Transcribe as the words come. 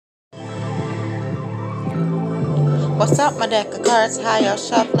What's up, my deck of cards? How y'all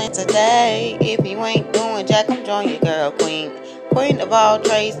shuffling today? If you ain't doing jack, come join your girl, Queen. Queen of all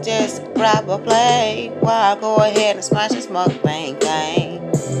trades, just grab a play while I go ahead and smash this mukbang thing.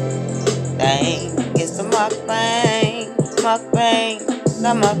 It's the mukbang, the mukbang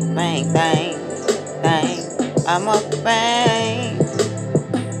thing. A mukbang,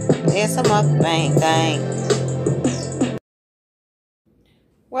 it's a mukbang thing.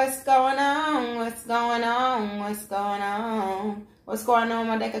 What's going on? What's going on? What's going on? What's going on,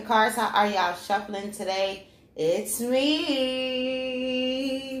 my deck of cards? How are y'all shuffling today? It's me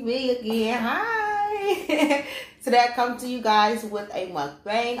again. Hi. Today I come to you guys with a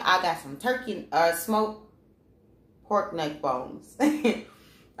mukbang. I got some turkey, smoked pork neck bones. I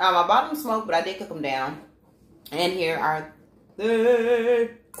bought them smoked, but I did cook them down. And here are the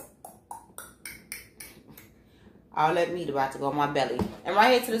all that meat about to go on my belly. And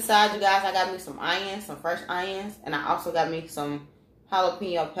right here to the side, you guys, I got me some onions, some fresh onions. And I also got me some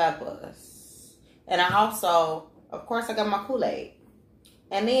jalapeno peppers. And I also, of course, I got my Kool-Aid.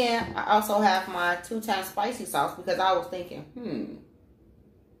 And then I also have my 2-time spicy sauce because I was thinking,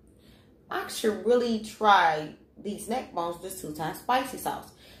 I should really try these neck bones with this 2-time spicy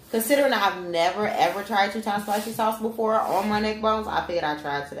sauce. Considering I've never ever tried 2-time spicy sauce before on my neck bones, I figured I'd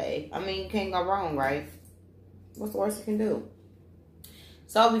try it today. I mean, you can't go wrong, right? What's the worst you can do?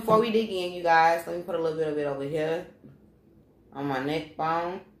 So before we dig in, you guys, let me put a little bit of it over here on my neck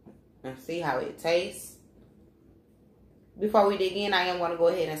bone and see how it tastes. Before we dig in, I am going to go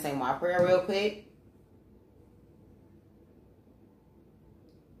ahead and say my prayer real quick.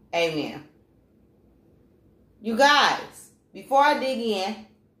 Amen. You guys, before I dig in,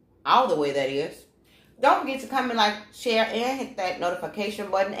 all the way that is, don't forget to comment, like, share, and hit that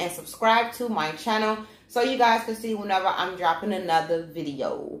notification button and subscribe to my channel so you guys can see whenever I'm dropping another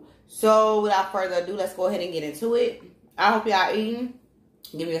video. So without further ado, let's go ahead and get into it. I hope y'all eating.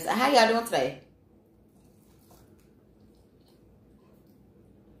 Give me a second. How y'all doing today?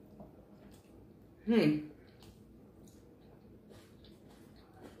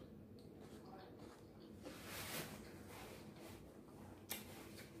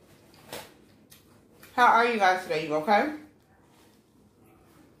 How are you guys today? You okay?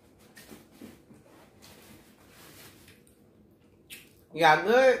 Y'all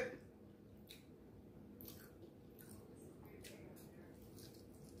good?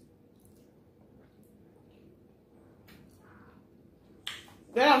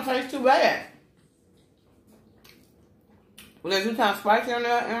 That don't taste too bad. When there's 2-time spicy on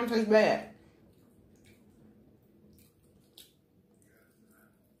there, it don't taste bad.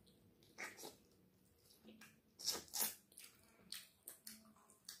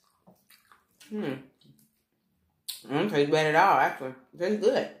 It don't taste bad at all, actually. It tastes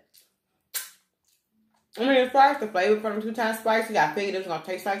good. I mean, as far as the flavor from the 2-time spicy, I figured it was going to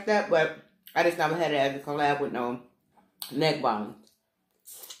taste like that, but I just never had it as a collab with no neck bones.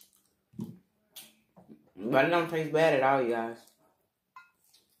 But it don't taste bad at all, you guys.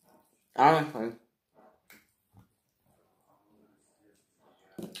 Honestly.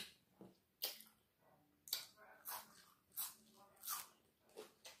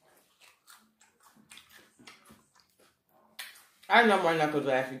 I know my knuckles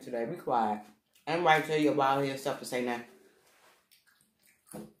are asking today. Be quiet. Anybody tell you about his stuff to say that.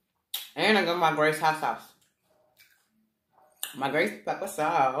 And I got my Grace hot sauce. My Grace pepper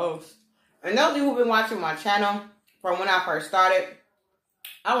sauce. And those of you who've been watching my channel from when I first started,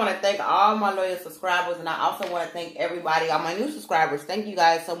 I want to thank all my loyal subscribers. And I also want to thank everybody, all my new subscribers. Thank you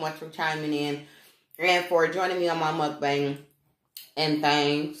guys so much for chiming in and for joining me on my mukbang and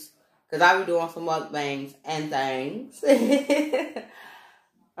things. Because I'll be doing some mukbangs and things.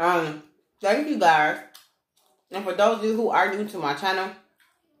 Thank you guys. And for those of you who are new to my channel,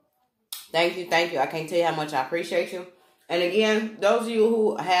 thank you. I can't tell you how much I appreciate you. And again, those of you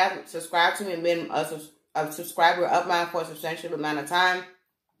who have subscribed to me and been a subscriber of mine for a substantial amount of time,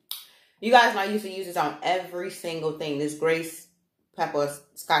 you guys know I used to use this on every single thing. This Grace pepper,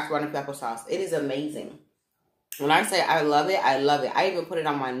 Scotch bonnet pepper sauce. It is amazing. When I say I love it, I love it. I even put it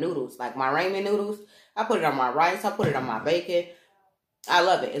on my noodles, like my ramen noodles. I put it on my rice. I put it on my bacon. I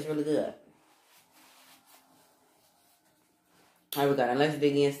love it. It's really good. All right, we got it. Let's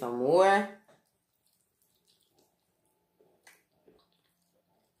dig in some more.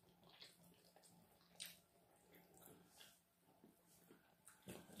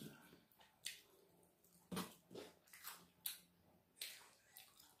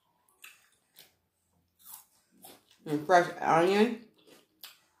 And fresh onion.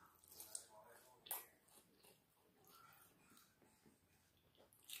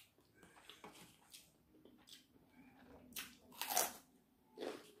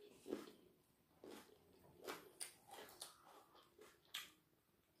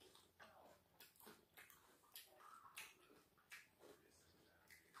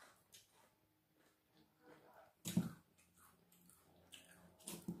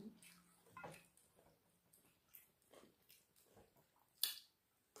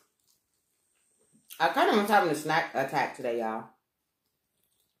 I kind of was having a snack attack today, y'all.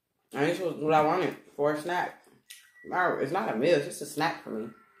 And this was what I wanted for a snack. It's not a meal, it's just a snack for me.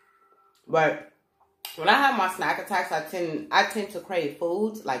 But when I have my snack attacks, I tend to crave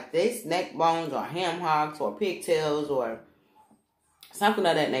foods like this, neck bones or ham hocks or pigtails or something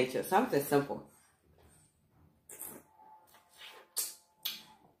of that nature. Something simple.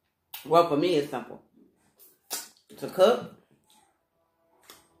 Well, for me, it's simple to cook.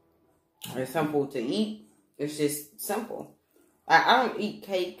 It's simple to eat. It's just simple. I don't eat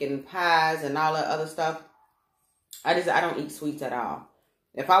cake and pies and all that other stuff. I don't eat sweets at all.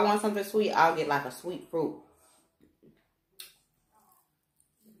 If I want something sweet, I'll get like a sweet fruit.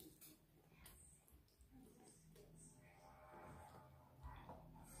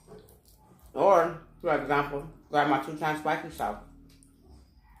 Or, for example, grab my 2-time spicy sauce.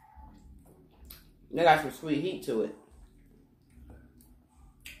 They got some sweet heat to it.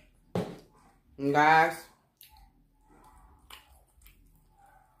 And guys,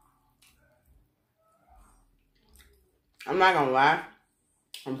 I'm not gonna lie.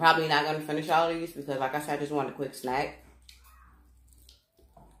 I'm probably not gonna finish all of these because, like I said, I just want a quick snack.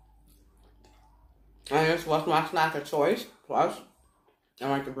 And this was my snack of choice. Plus, I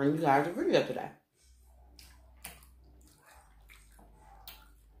like to bring you guys a video today.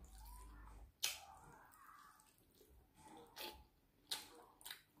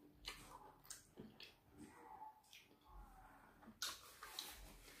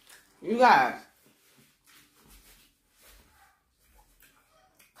 You guys,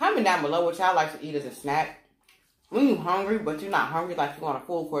 comment down below what y'all like to eat as a snack. When you're hungry, but you're not hungry like you want a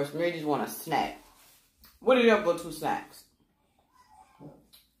full course meal, you just want a snack. What are your go-to snacks?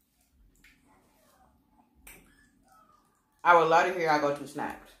 I would love to hear y'all go-to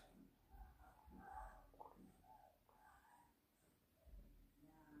snacks.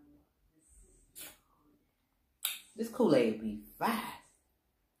 This Kool-Aid be fine.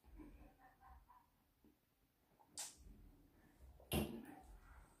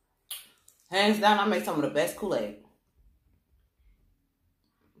 Hands down, I make some of the best Kool-Aid.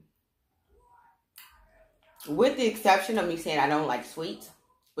 With the exception of me saying I don't like sweets,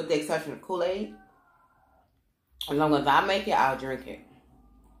 with the exception of Kool-Aid, as long as I make it, I'll drink it.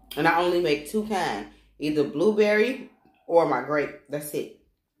 And I only make 2 kinds, either blueberry or my grape. That's it.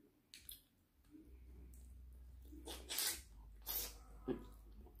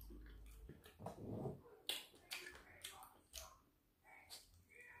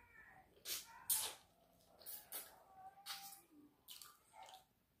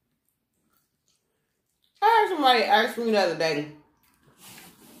 I heard somebody ask me the other day,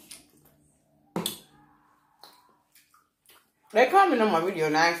 they commented on my video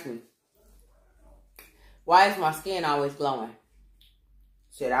and asked me, why is my skin always glowing?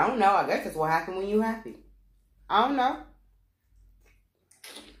 Shit, I don't know. I guess that's what happens when you're happy. I don't know.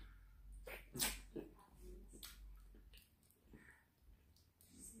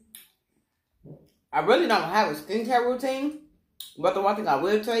 I really don't have a skincare routine, but the one thing I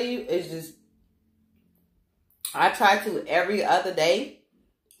will tell you is just I try to every other day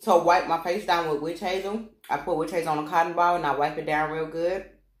to wipe my face down with witch hazel. I put witch hazel on a cotton ball and I wipe it down real good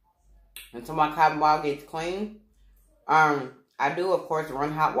until my cotton ball gets clean. I do, of course,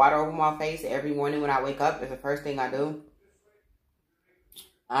 run hot water over my face every morning when I wake up. It's the first thing I do.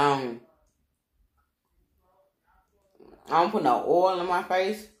 I don't put no oil in my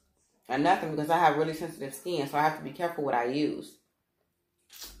face or nothing because I have really sensitive skin, so I have to be careful what I use.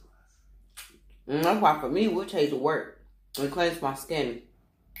 And that's why for me, witch hazel work. It cleans my skin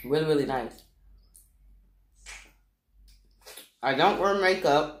really, really nice. I don't wear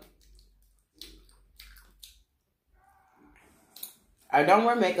makeup. I don't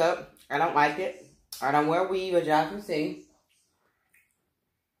like it. I don't wear weave, as y'all can see.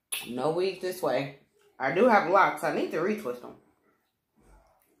 No weave this way. I do have locks. I need to retwist them.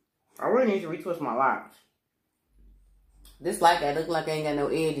 I really need to retwist my locks. This like that look like I ain't got no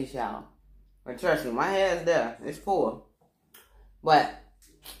edges, y'all. But trust me, my hair is there. It's full. But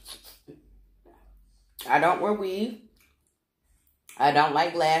I don't wear weave. I don't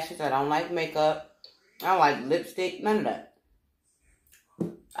like lashes. I don't like makeup. I don't like lipstick. None of that.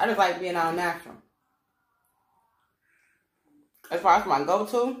 I just like being all natural. As far as my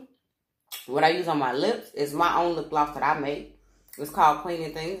go-to, what I use on my lips is my own lip gloss that I make. It's called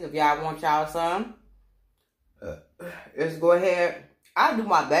Cleaning Things. If y'all want y'all some, just go ahead. I'll do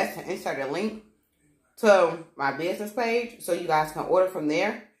my best to insert a link to my business page so you guys can order from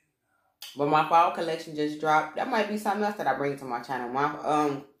there. But my fall collection just dropped. That might be something else that I bring to my channel.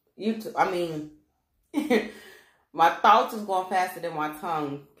 My my thoughts is going faster than my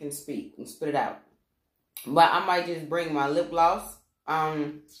tongue can speak and spit it out. But I might just bring my lip gloss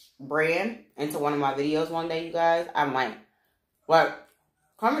brand into one of my videos one day, you guys. I might. But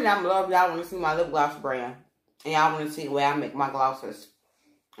comment down below if y'all want to see my lip gloss brand. And y'all want to see the way I make my glosses.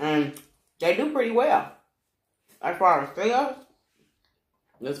 And they do pretty well. As far as sales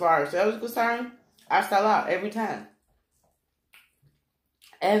is concerned, I sell out every time.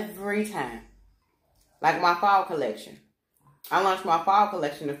 Every time. Like my fall collection. I launched my fall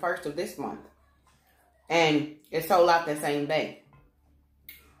collection the 1st of this month. And it sold out that same day.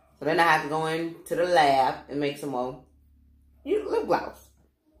 So then I have to go into the lab and make some more lip gloss.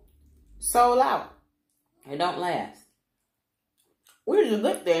 Sold out. It don't last. Which is a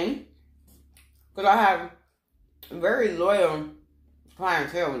good thing. Because I have very loyal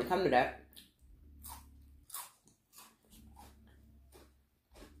clientele when it comes to that.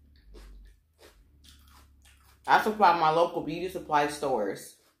 I supply my local beauty supply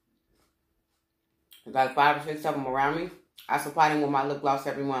stores. There's like 5 or 6 of them around me. I supply them with my lip gloss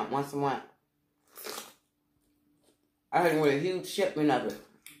every month, once a month. I hit them with a huge shipment of it.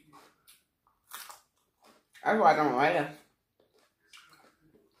 That's why I don't last.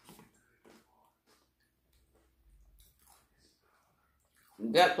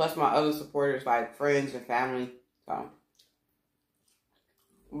 That plus my other supporters like friends and family. So,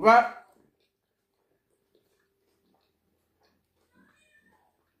 but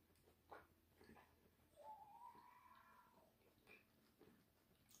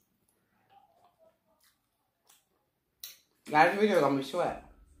guys, this video gonna be short.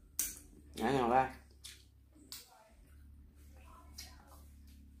 I ain't gonna lie.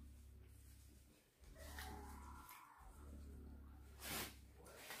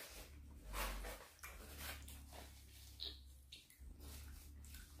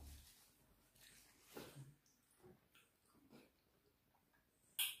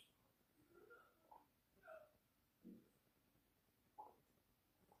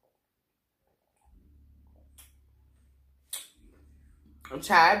 I'm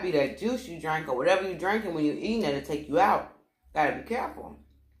trying to be that juice you drink or whatever you drinking when you're eating it to take you out. Gotta be careful.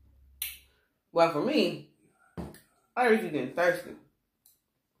 Well, for me, I usually get thirsty.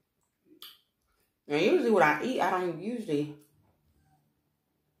 And usually when I eat, I don't usually...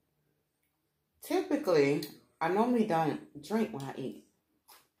 Typically, I normally don't drink when I eat.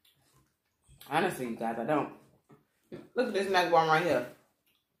 Honestly, you guys, I don't. Look at this neckbone right here.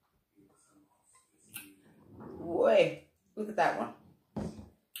 Boy, look at that one.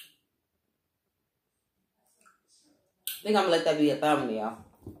 I think I'm gonna let that be a thumbnail.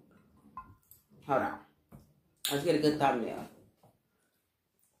 Hold on. Let's get a good thumbnail.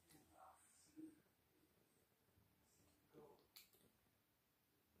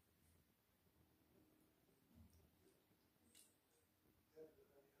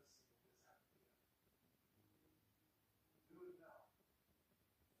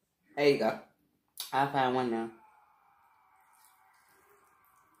 There you go. I found one now.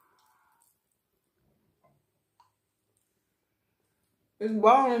 This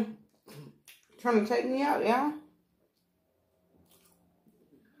bone trying to take me out, y'all.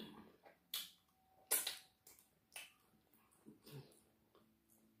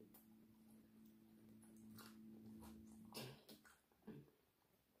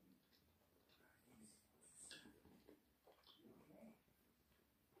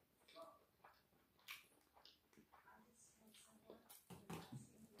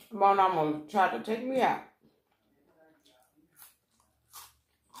 Bone almost tried to take me out.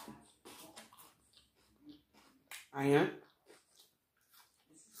 I am.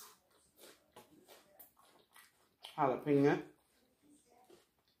 Jalapeno.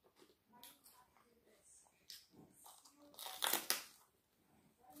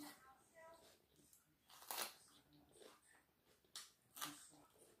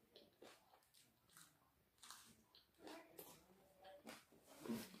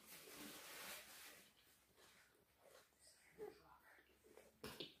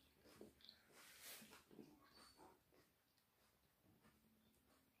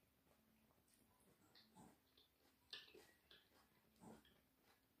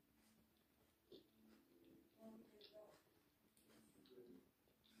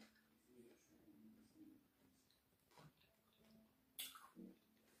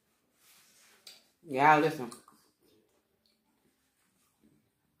 Yeah, listen.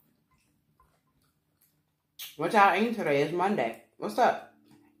 What y'all eating today? It's Monday. What's up?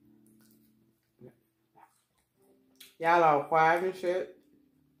 Y'all all quiet and shit.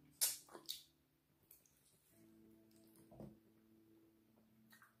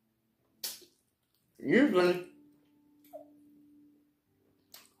 Usually,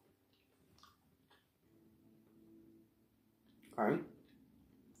 Okay.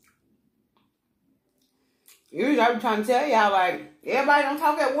 Usually I be trying to tell y'all, like, everybody don't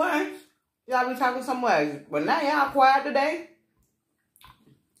talk at once. Y'all be talking somewhere. But now y'all quiet today.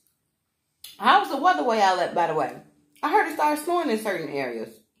 How's the weather where y'all at, by the way? I heard it started snowing in certain areas.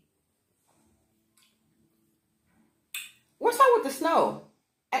 What's up with the snow?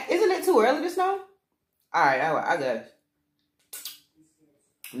 Isn't it too early to snow? Alright, I guess.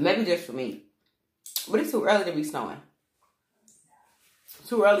 Maybe just for me. But it's too early to be snowing.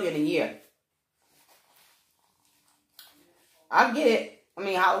 Too early in the year. I get it. I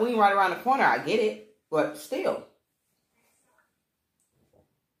mean, Halloween right around the corner. I get it. But still.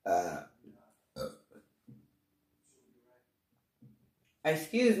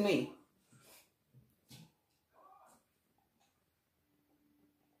 Excuse me.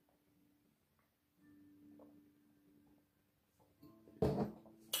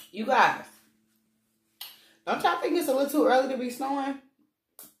 You guys. Don't y'all think it's a little too early to be snowing?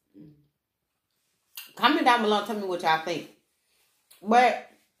 Comment down below and tell me what y'all think. But,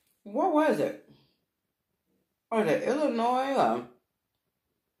 where was it? Was it Illinois or...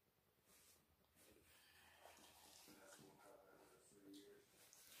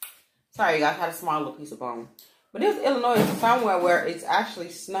 Sorry, you guys, I had a small little piece of bone. But this Illinois is somewhere where it's actually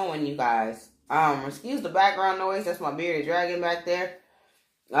snowing, you guys. Excuse the background noise. That's my bearded dragon back there.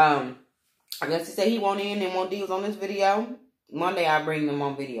 I guess he said he won't in and won't deals on this video. One day I'll bring them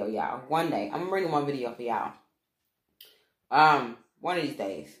on video, y'all. One day. I'm going to bring them on video for y'all. One of these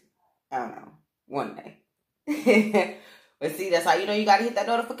days. I don't know. One day. But see, that's how you know you got to hit that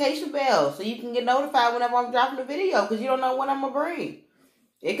notification bell. So you can get notified whenever I'm dropping a video. Because you don't know when I'm going to bring.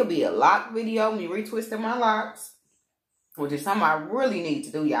 It could be a lock video. Me retwisting my locks. Which is something I really need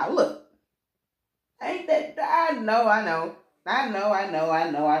to do, y'all. Look. Ain't that... I know,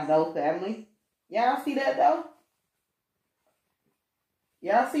 family. Y'all see that, though?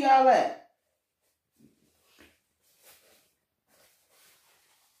 Y'all see all that?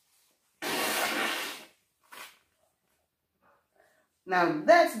 Now,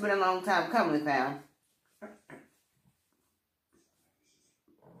 that's been a long time coming, fam.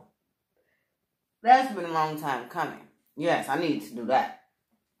 That's been a long time coming. Yes, I need to do that.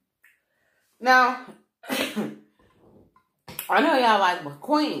 Now, I know y'all like, but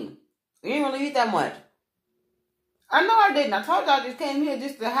Queen, you didn't really eat that much. I know I didn't. I told y'all I just came here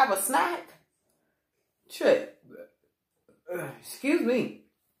just to have a snack. Shit. Excuse me.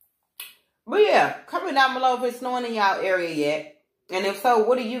 But yeah, comment down below if it's snowing in y'all area yet. And if so,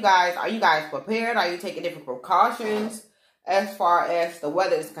 what are you guys prepared? Are you taking different precautions as far as the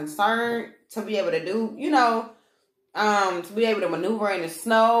weather is concerned to be able to do, to be able to maneuver in the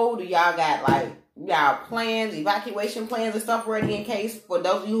snow? Do y'all got like y'all plans, evacuation plans and stuff ready in case for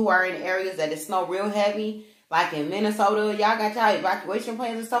those of you who are in areas that it snow real heavy, like in Minnesota, y'all got y'all evacuation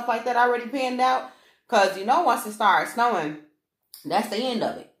plans and stuff like that already planned out? Because once it starts snowing, that's the end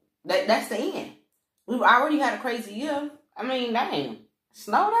of it. That's the end. We've already had a crazy year. I mean, dang.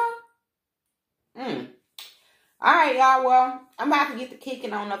 Snow though? Alright, y'all. Well, I'm about to get the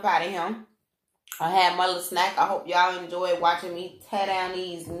kicking on up out of here. I had my little snack. I hope y'all enjoyed watching me tear down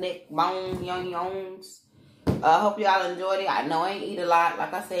these neck bone young-yongs. I hope y'all enjoyed it. I know I ain't eat a lot.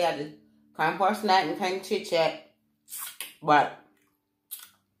 Like I said, I just came for a snack and came to chit-chat. But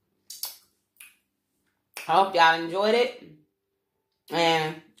I hope y'all enjoyed it.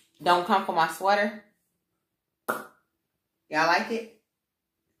 And don't come for my sweater. Y'all like it?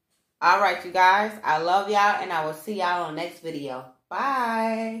 Alright, you guys. I love y'all. And I will see y'all on the next video.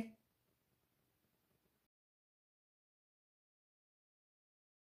 Bye.